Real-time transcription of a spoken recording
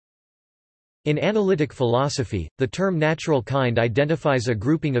In analytic philosophy, the term natural kind identifies a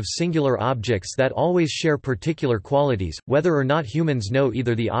grouping of singular objects that always share particular qualities, whether or not humans know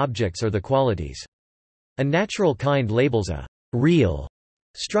either the objects or the qualities. A natural kind labels a real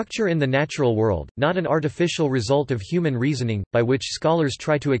structure in the natural world, not an artificial result of human reasoning, by which scholars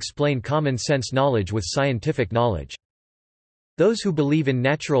try to explain common sense knowledge with scientific knowledge. Those who believe in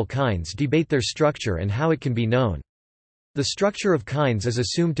natural kinds debate their structure and how it can be known. The structure of kinds is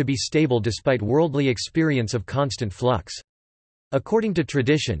assumed to be stable despite worldly experience of constant flux. According to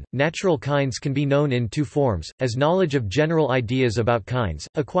tradition, natural kinds can be known in two forms, as knowledge of general ideas about kinds,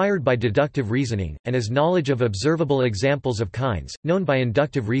 acquired by deductive reasoning, and as knowledge of observable examples of kinds, known by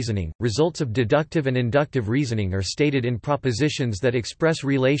inductive reasoning. Results of deductive and inductive reasoning are stated in propositions that express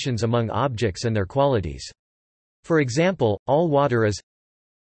relations among objects and their qualities. For example, all water is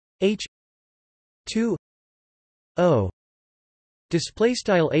H2O. Display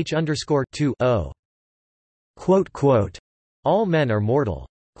style H_2O. All men are mortal.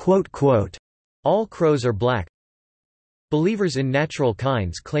 All crows are black. Believers in natural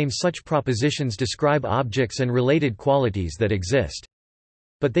kinds claim such propositions describe objects and related qualities that exist.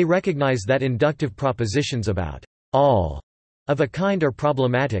 But they recognize that inductive propositions about all of a kind are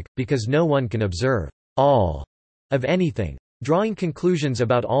problematic, because no one can observe all of anything. Drawing conclusions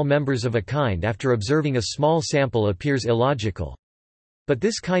about all members of a kind after observing a small sample appears illogical. But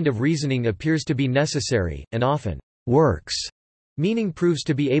this kind of reasoning appears to be necessary, and often works, meaning proves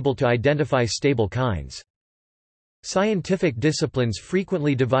to be able to identify stable kinds. Scientific disciplines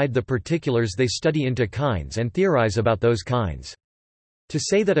frequently divide the particulars they study into kinds and theorize about those kinds. To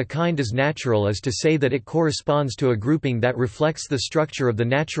say that a kind is natural is to say that it corresponds to a grouping that reflects the structure of the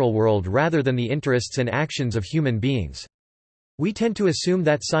natural world rather than the interests and actions of human beings. We tend to assume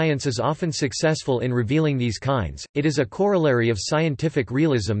that science is often successful in revealing these kinds. It is a corollary of scientific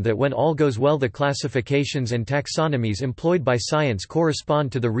realism that when all goes well, the classifications and taxonomies employed by science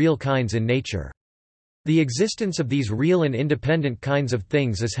correspond to the real kinds in nature. The existence of these real and independent kinds of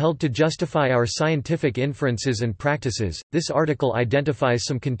things is held to justify our scientific inferences and practices. This article identifies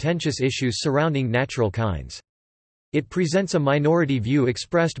some contentious issues surrounding natural kinds. It presents a minority view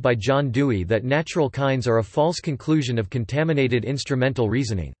expressed by John Dewey that natural kinds are a false conclusion of contaminated instrumental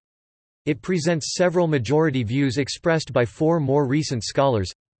reasoning. It presents several majority views expressed by four more recent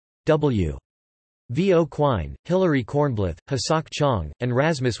scholars: W. V. O. Quine, Hilary Kornbluth, Hasok Chong, and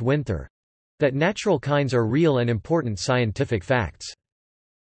Rasmus Winther, that natural kinds are real and important scientific facts.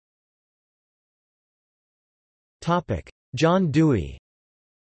 John Dewey.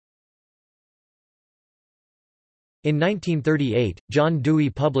 In 1938, John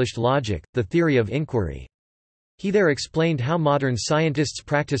Dewey published Logic, the Theory of Inquiry. He there explained how modern scientists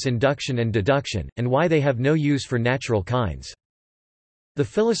practice induction and deduction, and why they have no use for natural kinds. The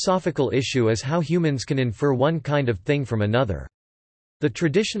philosophical issue is how humans can infer one kind of thing from another. The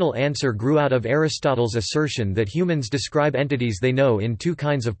traditional answer grew out of Aristotle's assertion that humans describe entities they know in two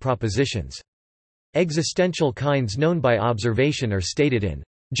kinds of propositions. Existential kinds known by observation are stated in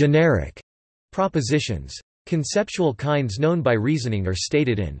generic propositions. Conceptual kinds known by reasoning are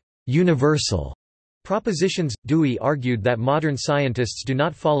stated in universal propositions. Dewey argued that modern scientists do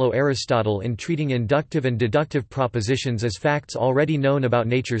not follow Aristotle in treating inductive and deductive propositions as facts already known about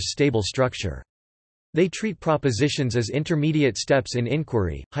nature's stable structure. They treat propositions as intermediate steps in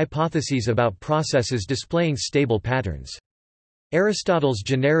inquiry, hypotheses about processes displaying stable patterns. Aristotle's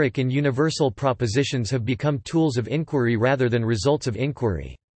generic and universal propositions have become tools of inquiry rather than results of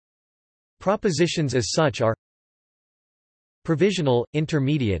inquiry. Propositions as such are provisional,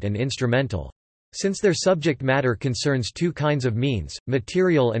 intermediate and instrumental. Since their subject matter concerns two kinds of means,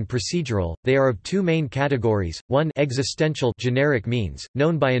 material and procedural, they are of two main categories: 1 existential generic means,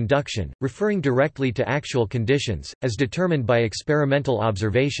 known by induction, referring directly to actual conditions, as determined by experimental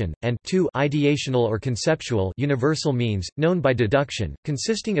observation, and 2 ideational or conceptual universal means, known by deduction,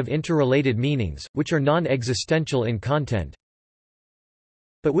 consisting of interrelated meanings, which are non-existential in content,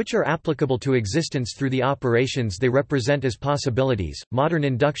 but which are applicable to existence through the operations they represent as possibilities. Modern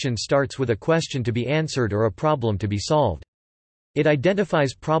induction starts with a question to be answered or a problem to be solved. It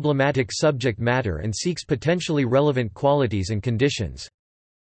identifies problematic subject matter and seeks potentially relevant qualities and conditions.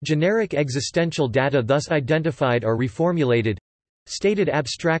 Generic existential data thus identified are reformulated, stated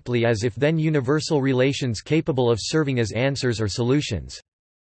abstractly as if then universal relations capable of serving as answers or solutions.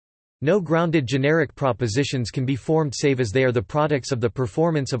 No grounded generic propositions can be formed save as they are the products of the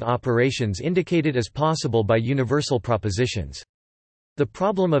performance of operations indicated as possible by universal propositions. The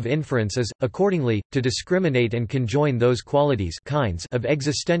problem of inference is, accordingly, to discriminate and conjoin those qualities kinds of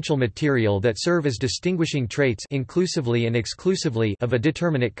existential material that serve as distinguishing traits inclusively and exclusively of a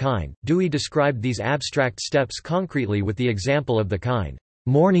determinate kind. Dewey described these abstract steps concretely with the example of the kind,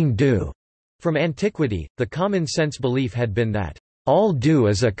 morning dew. From antiquity, the common-sense belief had been that, all dew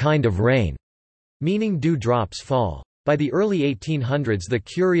is a kind of rain, meaning dew drops fall. By the early 1800s, the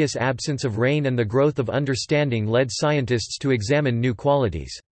curious absence of rain and the growth of understanding led scientists to examine new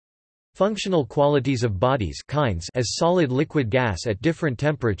qualities. Functional qualities of bodies kinds as solid liquid gas at different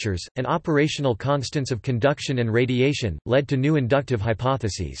temperatures, and operational constants of conduction and radiation, led to new inductive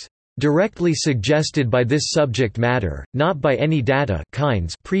hypotheses, directly suggested by this subject matter, not by any data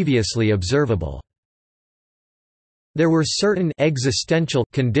kinds previously observable. There were certain existential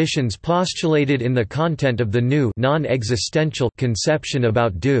conditions postulated in the content of the new non-existential conception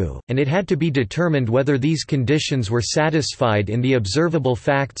about dew, and it had to be determined whether these conditions were satisfied in the observable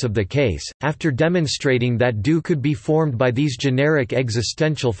facts of the case. After demonstrating that dew could be formed by these generic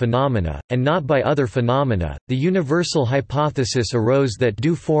existential phenomena, and not by other phenomena, the universal hypothesis arose that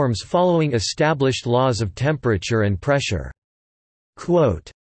dew forms following established laws of temperature and pressure.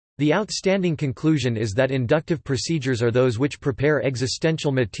 Quote, the outstanding conclusion is that inductive procedures are those which prepare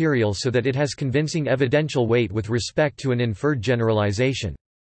existential material so that it has convincing evidential weight with respect to an inferred generalization.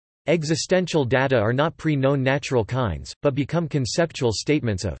 Existential data are not pre-known natural kinds, but become conceptual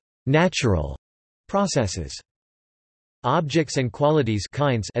statements of natural processes. Objects and qualities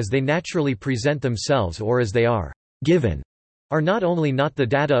kinds as they naturally present themselves or as they are given are not only not the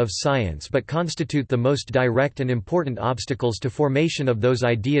data of science but constitute the most direct and important obstacles to formation of those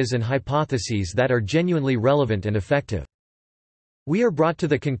ideas and hypotheses that are genuinely relevant and effective. We are brought to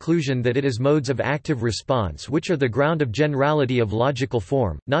the conclusion that it is modes of active response which are the ground of generality of logical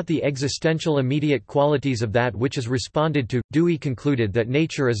form, not the existential immediate qualities of that which is responded to. Dewey concluded that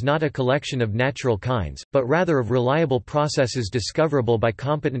nature is not a collection of natural kinds, but rather of reliable processes discoverable by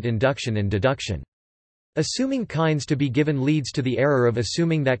competent induction and deduction. Assuming kinds to be given leads to the error of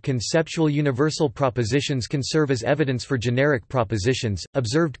assuming that conceptual universal propositions can serve as evidence for generic propositions.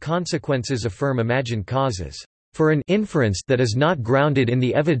 Observed consequences affirm imagined causes. For an inference that is not grounded in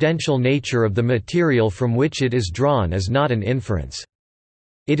the evidential nature of the material from which it is drawn is not an inference.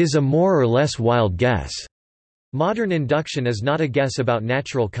 It is a more or less wild guess. Modern induction is not a guess about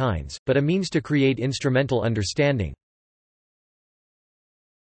natural kinds, but a means to create instrumental understanding.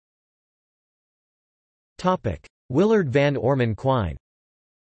 Willard Van Orman Quine.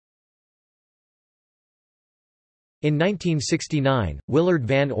 In 1969, Willard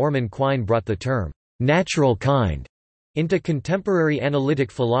Van Orman Quine brought the term, "natural kind," into contemporary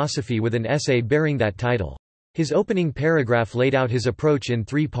analytic philosophy with an essay bearing that title. His opening paragraph laid out his approach in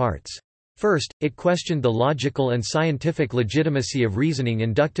 3 parts. First, it questioned the logical and scientific legitimacy of reasoning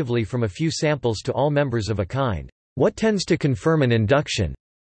inductively from a few samples to all members of a kind. What tends to confirm an induction?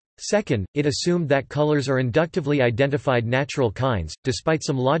 Second, it assumed that colors are inductively identified natural kinds, despite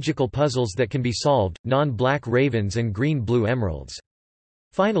some logical puzzles that can be solved, non-black ravens and green-blue emeralds.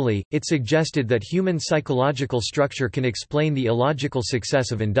 Finally, it suggested that human psychological structure can explain the illogical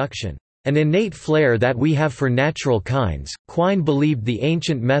success of induction. An innate flair that we have for natural kinds, Quine believed the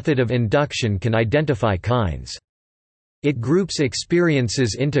ancient method of induction can identify kinds. It groups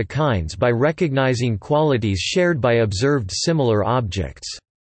experiences into kinds by recognizing qualities shared by observed similar objects.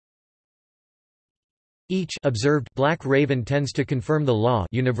 Each observed black raven tends to confirm the law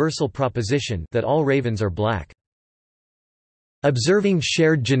universal proposition that all ravens are black. Observing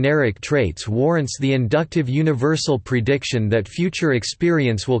shared generic traits warrants the inductive universal prediction that future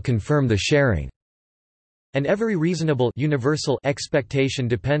experience will confirm the sharing. And every reasonable universal expectation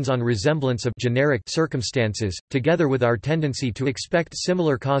depends on resemblance of generic circumstances, together with our tendency to expect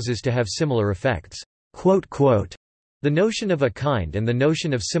similar causes to have similar effects. The notion of a kind and the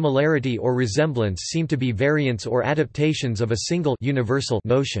notion of similarity or resemblance seem to be variants or adaptations of a single universal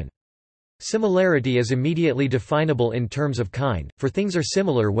notion. Similarity is immediately definable in terms of kind, for things are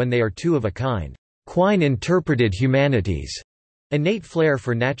similar when they are two of a kind. Quine interpreted humanity's innate flair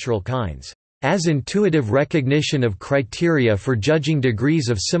for natural kinds as intuitive recognition of criteria for judging degrees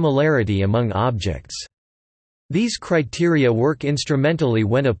of similarity among objects. These criteria work instrumentally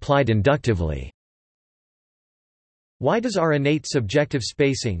when applied inductively. Why does our innate subjective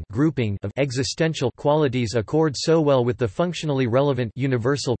spacing grouping of existential qualities accord so well with the functionally relevant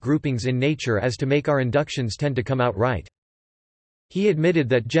universal groupings in nature as to make our inductions tend to come out right? He admitted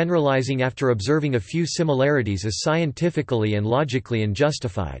that generalizing after observing a few similarities is scientifically and logically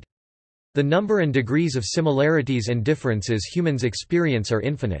unjustified. The number and degrees of similarities and differences humans experience are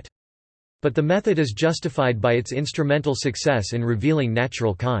infinite. But the method is justified by its instrumental success in revealing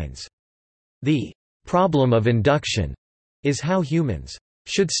natural kinds. The problem of induction is how humans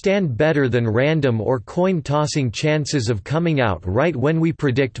should stand better than random or coin-tossing chances of coming out right when we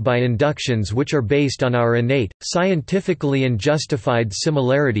predict by inductions which are based on our innate, scientifically and justified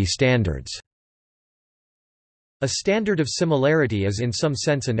similarity standards. A standard of similarity is in some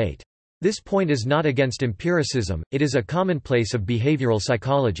sense innate. This point is not against empiricism, it is a commonplace of behavioral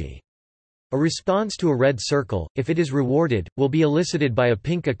psychology. A response to a red circle, if it is rewarded, will be elicited by a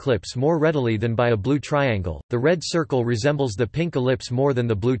pink ellipse more readily than by a blue triangle. The red circle resembles the pink ellipse more than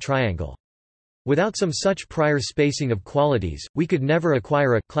the blue triangle. Without some such prior spacing of qualities, we could never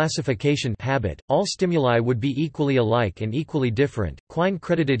acquire a classification habit. All stimuli would be equally alike and equally different. Quine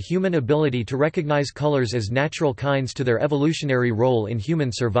credited human ability to recognize colors as natural kinds to their evolutionary role in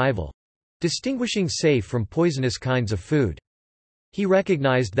human survival, distinguishing safe from poisonous kinds of food. He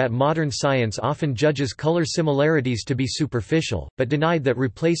recognized that modern science often judges color similarities to be superficial, but denied that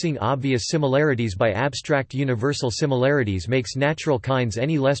replacing obvious similarities by abstract universal similarities makes natural kinds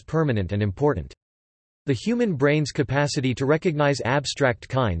any less permanent and important. The human brain's capacity to recognize abstract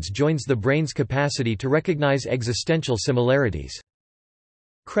kinds joins the brain's capacity to recognize existential similarities.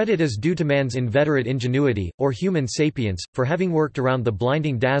 Credit is due to man's inveterate ingenuity, or human sapience, for having worked around the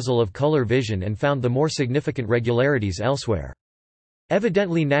blinding dazzle of color vision and found the more significant regularities elsewhere.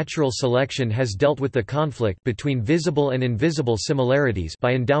 Evidently natural selection has dealt with the conflict between visible and invisible similarities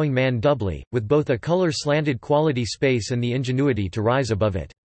by endowing man doubly, with both a color-slanted quality space and the ingenuity to rise above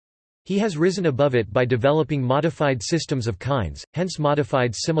it. He has risen above it by developing modified systems of kinds, hence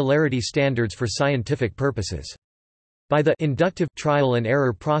modified similarity standards for scientific purposes. By the inductive trial and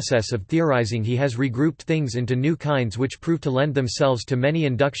error process of theorizing he has regrouped things into new kinds which prove to lend themselves to many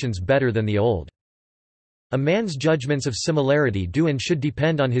inductions better than the old. A man's judgments of similarity do and should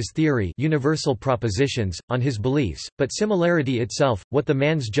depend on his theory, universal propositions, on his beliefs, but similarity itself, what the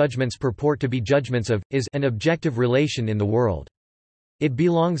man's judgments purport to be judgments of, is an objective relation in the world. It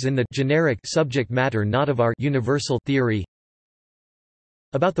belongs in the generic subject matter not of our universal theory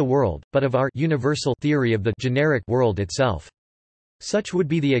about the world, but of our universal theory of the generic world itself. Such would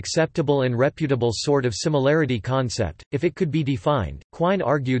be the acceptable and reputable sort of similarity concept, if it could be defined. Quine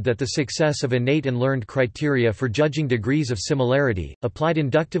argued that the success of innate and learned criteria for judging degrees of similarity, applied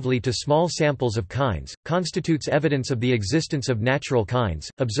inductively to small samples of kinds, constitutes evidence of the existence of natural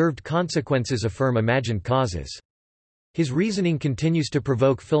kinds. Observed consequences affirm imagined causes. His reasoning continues to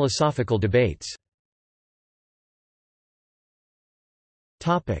provoke philosophical debates.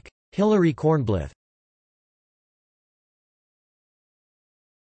 Hilary Kornbluth.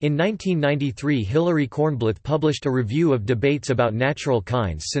 In 1993 Hilary Kornbluth published a review of debates about natural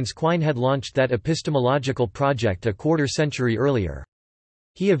kinds since Quine had launched that epistemological project a quarter-century earlier.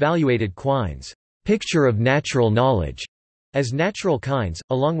 He evaluated Quine's picture of natural knowledge as natural kinds,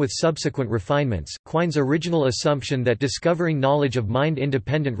 along with subsequent refinements. Quine's original assumption that discovering knowledge of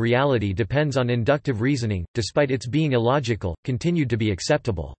mind-independent reality depends on inductive reasoning, despite its being illogical, continued to be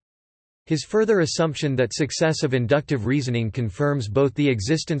acceptable. His further assumption that success of inductive reasoning confirms both the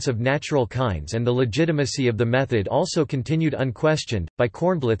existence of natural kinds and the legitimacy of the method also continued unquestioned, by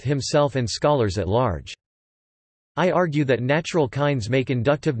Kornbluth himself and scholars at large. I argue that natural kinds make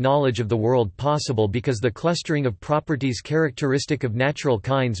inductive knowledge of the world possible because the clustering of properties characteristic of natural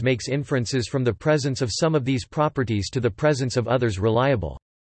kinds makes inferences from the presence of some of these properties to the presence of others reliable.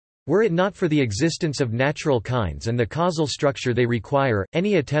 Were it not for the existence of natural kinds and the causal structure they require,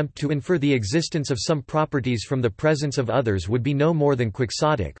 any attempt to infer the existence of some properties from the presence of others would be no more than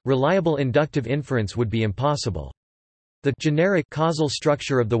quixotic. Reliable inductive inference would be impossible. The generic causal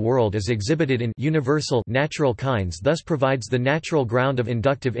structure of the world as exhibited in universal natural kinds thus provides the natural ground of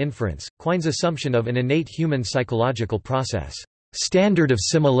inductive inference. Quine's assumption of an innate human psychological process, standard of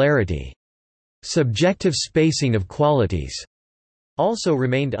similarity, subjective spacing of qualities, also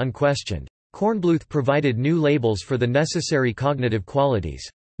remained unquestioned. Kornbluth provided new labels for the necessary cognitive qualities: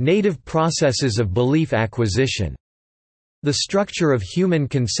 native processes of belief acquisition, the structure of human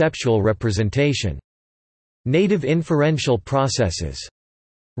conceptual representation, native inferential processes,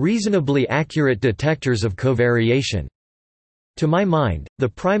 reasonably accurate detectors of covariation. To my mind, the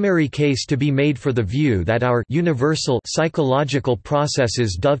primary case to be made for the view that our universal psychological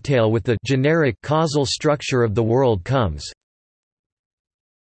processes dovetail with the generic causal structure of the world comes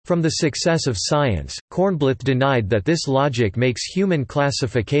from the success of science. Kornbluth denied that this logic makes human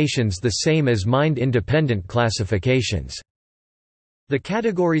classifications the same as mind-independent classifications. The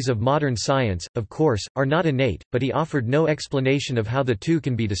categories of modern science, of course, are not innate, but he offered no explanation of how the two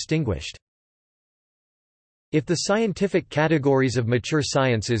can be distinguished. If the scientific categories of mature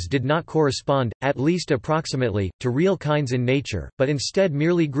sciences did not correspond, at least approximately, to real kinds in nature, but instead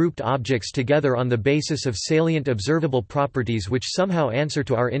merely grouped objects together on the basis of salient observable properties which somehow answer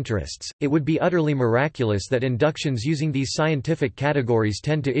to our interests, it would be utterly miraculous that inductions using these scientific categories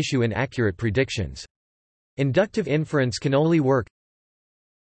tend to issue inaccurate predictions. Inductive inference can only work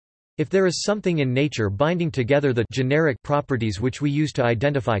if there is something in nature binding together the generic properties which we use to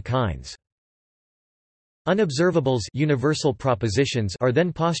identify kinds. Unobservables, universal propositions, are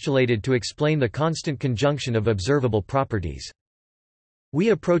then postulated to explain the constant conjunction of observable properties. We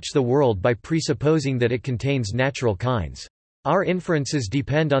approach the world by presupposing that it contains natural kinds. Our inferences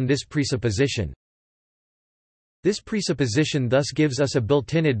depend on this presupposition. This presupposition thus gives us a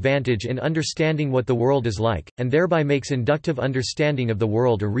built-in advantage in understanding what the world is like, and thereby makes inductive understanding of the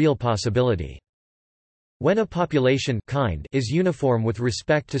world a real possibility. When a population kind is uniform with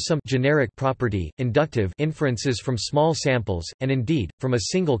respect to some generic property, inductive inferences from small samples, and indeed, from a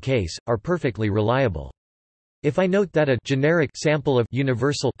single case, are perfectly reliable. If I note that a generic sample of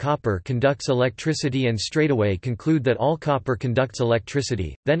universal copper conducts electricity and straightaway conclude that all copper conducts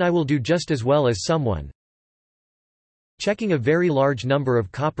electricity, then I will do just as well as someone checking a very large number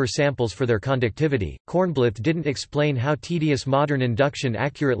of copper samples for their conductivity. Kornbluth didn't explain how tedious modern induction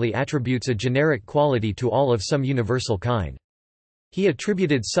accurately attributes a generic quality to all of some universal kind. He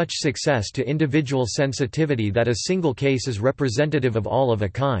attributed such success to individual sensitivity that a single case is representative of all of a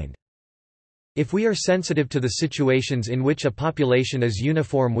kind. If we are sensitive to the situations in which a population is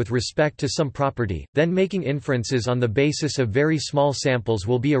uniform with respect to some property, then making inferences on the basis of very small samples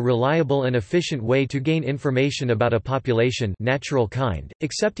will be a reliable and efficient way to gain information about a population natural kind.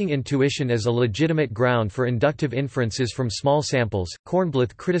 Accepting intuition as a legitimate ground for inductive inferences from small samples,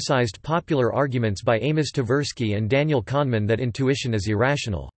 Kornbluth criticized popular arguments by Amos Tversky and Daniel Kahneman that intuition is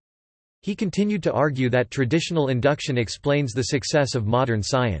irrational. He continued to argue that traditional induction explains the success of modern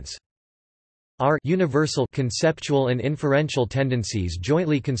science. Our universal conceptual and inferential tendencies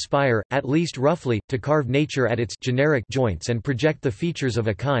jointly conspire, at least roughly, to carve nature at its generic joints and project the features of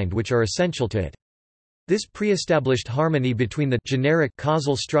a kind which are essential to it. This pre-established harmony between the generic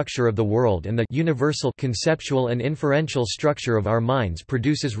causal structure of the world and the universal conceptual and inferential structure of our minds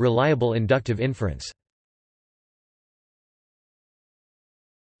produces reliable inductive inference.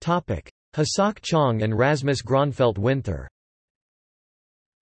 Hossak-Chang and Rasmus Gronfeldt-Winther.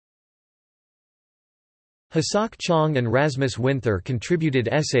 Hossak-Chang and Rasmus Winther contributed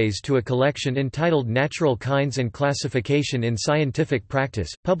essays to a collection entitled Natural Kinds and Classification in Scientific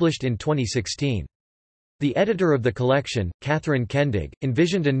Practice, published in 2016. The editor of the collection, Catherine Kendig,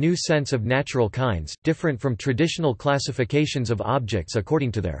 envisioned a new sense of natural kinds, different from traditional classifications of objects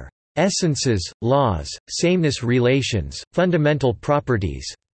according to their essences, laws, sameness relations, fundamental properties,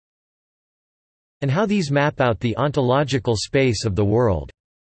 and how these map out the ontological space of the world.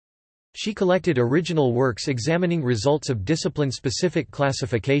 She collected original works examining results of discipline-specific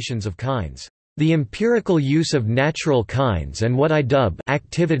classifications of kinds. The empirical use of natural kinds and what I dub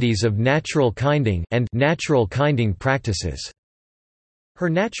activities of natural kinding and natural kinding practices. Her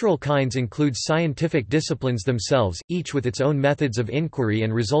natural kinds include scientific disciplines themselves, each with its own methods of inquiry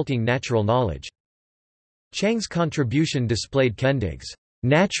and resulting natural knowledge. Chang's contribution displayed Kendig's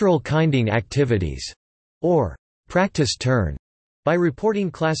natural kinding activities, or practice turn, by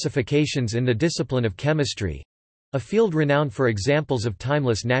reporting classifications in the discipline of chemistry—a field renowned for examples of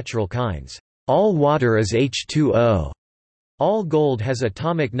timeless natural kinds. All water is H2O. All gold has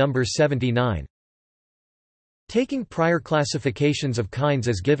atomic number 79. Taking prior classifications of kinds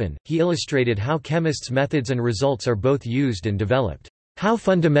as given, he illustrated how chemists' methods and results are both used and developed. How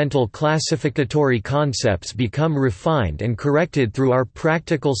fundamental classificatory concepts become refined and corrected through our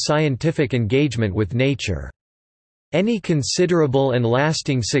practical scientific engagement with nature. Any considerable and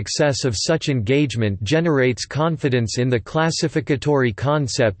lasting success of such engagement generates confidence in the classificatory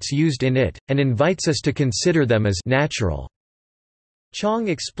concepts used in it, and invites us to consider them as natural. Chang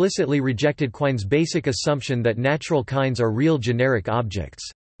explicitly rejected Quine's basic assumption that natural kinds are real generic objects.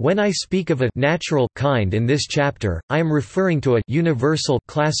 When I speak of a natural kind in this chapter, I am referring to a universal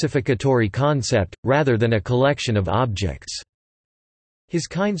classificatory concept, rather than a collection of objects. His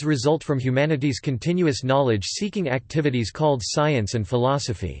kinds result from humanity's continuous knowledge-seeking activities called science and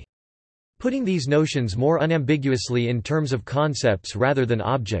philosophy. Putting these notions more unambiguously in terms of concepts rather than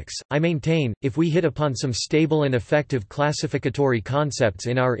objects, I maintain, if we hit upon some stable and effective classificatory concepts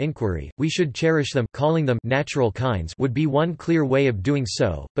in our inquiry, we should cherish them. Calling them natural kinds would be one clear way of doing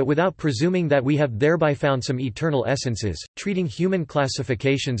so, but without presuming that we have thereby found some eternal essences. Treating human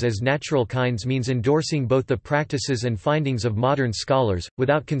classifications as natural kinds means endorsing both the practices and findings of modern scholars,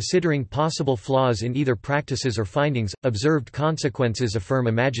 without considering possible flaws in either practices or findings. Observed consequences affirm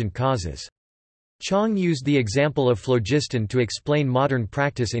imagined causes. Chang used the example of phlogiston to explain modern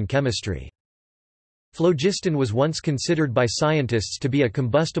practice in chemistry. Phlogiston was once considered by scientists to be a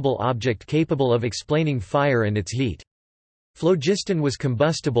combustible object capable of explaining fire and its heat. Phlogiston was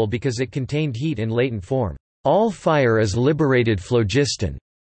combustible because it contained heat in latent form. All fire is liberated phlogiston.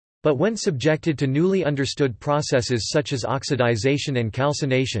 But when subjected to newly understood processes such as oxidization and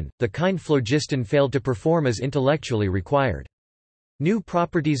calcination, the kind phlogiston failed to perform as intellectually required. New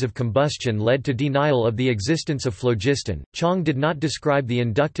properties of combustion led to denial of the existence of phlogiston. Chang did not describe the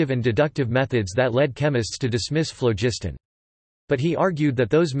inductive and deductive methods that led chemists to dismiss phlogiston. But he argued that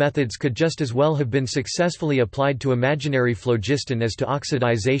those methods could just as well have been successfully applied to imaginary phlogiston as to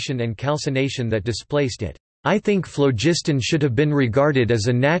oxidization and calcination that displaced it. I think phlogiston should have been regarded as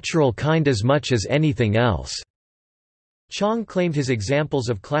a natural kind as much as anything else. Chang claimed his examples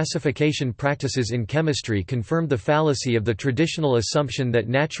of classification practices in chemistry confirmed the fallacy of the traditional assumption that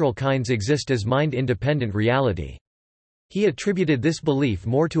natural kinds exist as mind-independent reality. He attributed this belief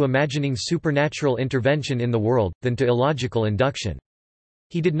more to imagining supernatural intervention in the world, than to illogical induction.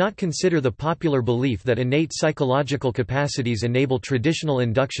 He did not consider the popular belief that innate psychological capacities enable traditional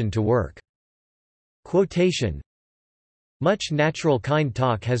induction to work. Quotation: Much natural kind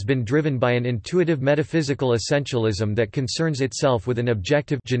talk has been driven by an intuitive metaphysical essentialism that concerns itself with an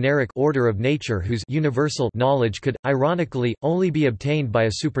objective generic order of nature whose universal knowledge could, ironically, only be obtained by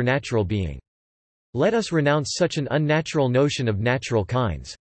a supernatural being. Let us renounce such an unnatural notion of natural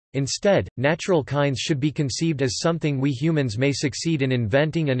kinds. Instead, natural kinds should be conceived as something we humans may succeed in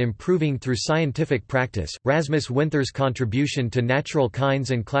inventing and improving through scientific practice. Rasmus Winther's contribution to natural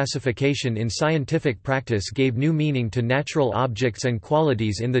kinds and classification in scientific practice gave new meaning to natural objects and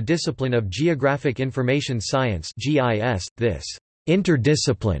qualities in the discipline of Geographic Information Science (GIS). This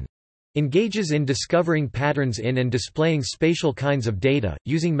interdiscipline engages in discovering patterns in and displaying spatial kinds of data,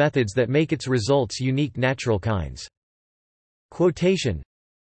 using methods that make its results unique natural kinds. Quotation: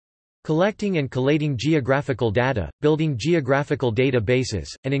 Collecting and collating geographical data, building geographical databases,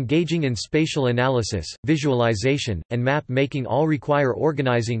 and engaging in spatial analysis, visualization, and map-making all require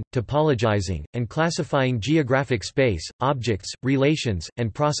organizing, topologizing, and classifying geographic space, objects, relations,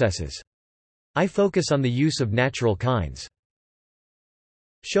 and processes. I focus on the use of natural kinds.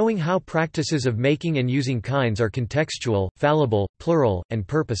 Showing how practices of making and using kinds are contextual, fallible, plural, and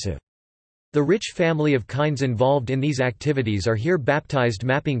purposive. The rich family of kinds involved in these activities are here baptized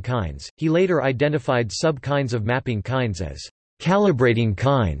mapping kinds. He later identified sub-kinds of mapping kinds as calibrating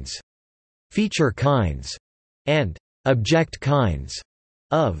kinds, feature kinds, and object kinds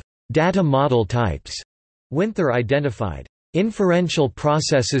of data model types. Winther identified inferential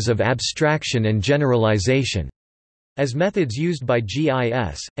processes of abstraction and generalization as methods used by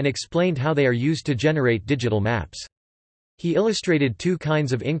GIS, and explained how they are used to generate digital maps. He illustrated two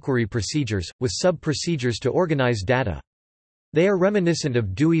kinds of inquiry procedures, with sub-procedures to organize data. They are reminiscent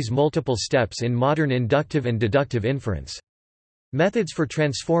of Dewey's multiple steps in modern inductive and deductive inference. Methods for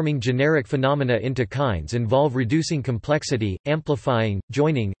transforming generic phenomena into kinds involve reducing complexity, amplifying,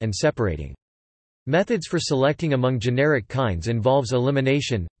 joining, and separating. Methods for selecting among generic kinds involves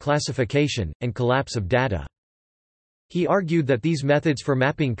elimination, classification, and collapse of data. He argued that these methods for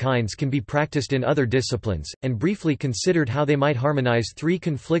mapping kinds can be practiced in other disciplines, and briefly considered how they might harmonize three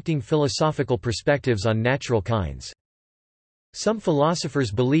conflicting philosophical perspectives on natural kinds. Some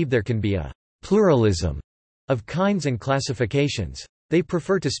philosophers believe there can be a pluralism of kinds and classifications. They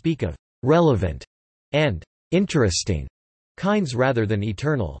prefer to speak of relevant and interesting kinds rather than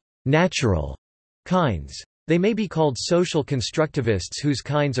eternal, natural kinds. They may be called social constructivists whose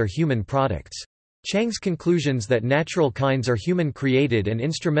kinds are human products. Chang's conclusions that natural kinds are human-created and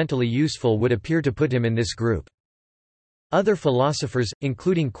instrumentally useful would appear to put him in this group. Other philosophers,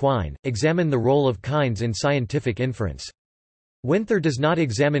 including Quine, examine the role of kinds in scientific inference. Winther does not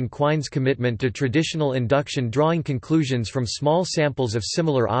examine Quine's commitment to traditional induction drawing conclusions from small samples of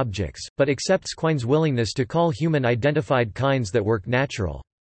similar objects, but accepts Quine's willingness to call human-identified kinds that work natural.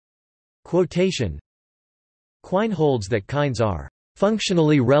 Quotation: Quine holds that kinds are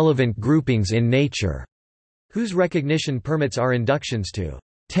functionally relevant groupings in nature, whose recognition permits our inductions to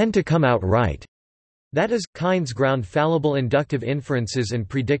tend to come out right. That is, kinds ground fallible inductive inferences and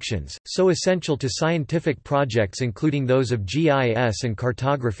predictions, so essential to scientific projects including those of GIS and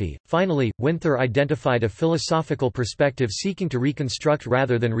cartography. Finally, Winther identified a philosophical perspective seeking to reconstruct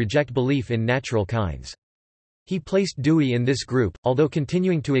rather than reject belief in natural kinds. He placed Dewey in this group, although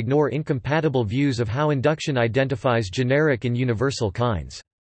continuing to ignore incompatible views of how induction identifies generic and universal kinds.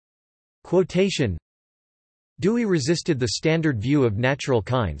 Quotation: Dewey resisted the standard view of natural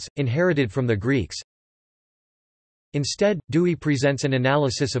kinds, inherited from the Greeks. Instead, Dewey presents an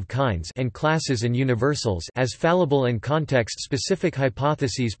analysis of kinds and classes and universals as fallible and context-specific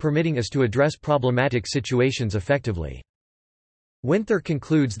hypotheses permitting us to address problematic situations effectively. Winther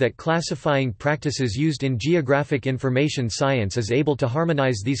concludes that classifying practices used in geographic information science is able to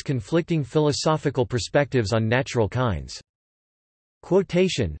harmonize these conflicting philosophical perspectives on natural kinds.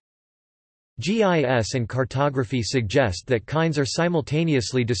 Quotation: GIS and cartography suggest that kinds are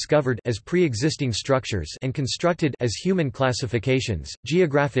simultaneously discovered as pre-existing structures and constructed as human classifications.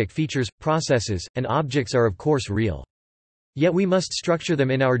 Geographic features, processes, and objects are of course real. Yet we must structure them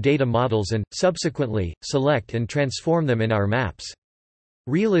in our data models and, subsequently, select and transform them in our maps.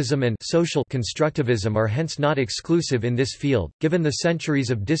 Realism and social constructivism are hence not exclusive in this field, given the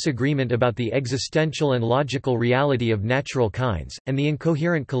centuries of disagreement about the existential and logical reality of natural kinds, and the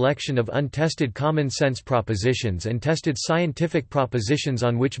incoherent collection of untested common-sense propositions and tested scientific propositions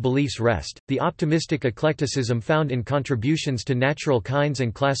on which beliefs rest. The optimistic eclecticism found in contributions to natural kinds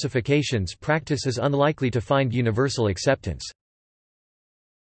and classifications practice is unlikely to find universal acceptance.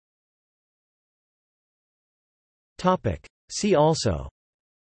 See also: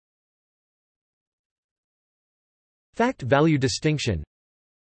 Fact-value distinction,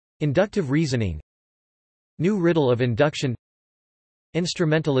 inductive reasoning, new riddle of induction,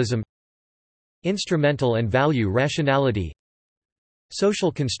 instrumentalism, instrumental and value rationality,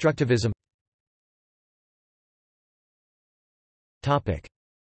 social constructivism.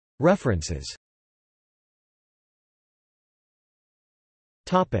 References.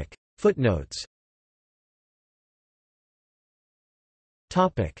 Footnotes.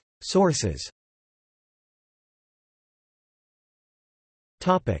 Sources.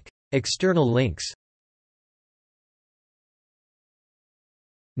 External links.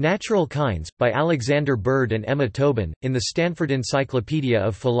 Natural Kinds, by Alexander Bird and Emma Tobin, in the Stanford Encyclopedia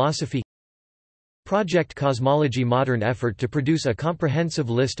of Philosophy. Project Cosmology, modern effort to produce a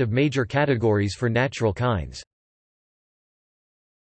comprehensive list of major categories for natural kinds.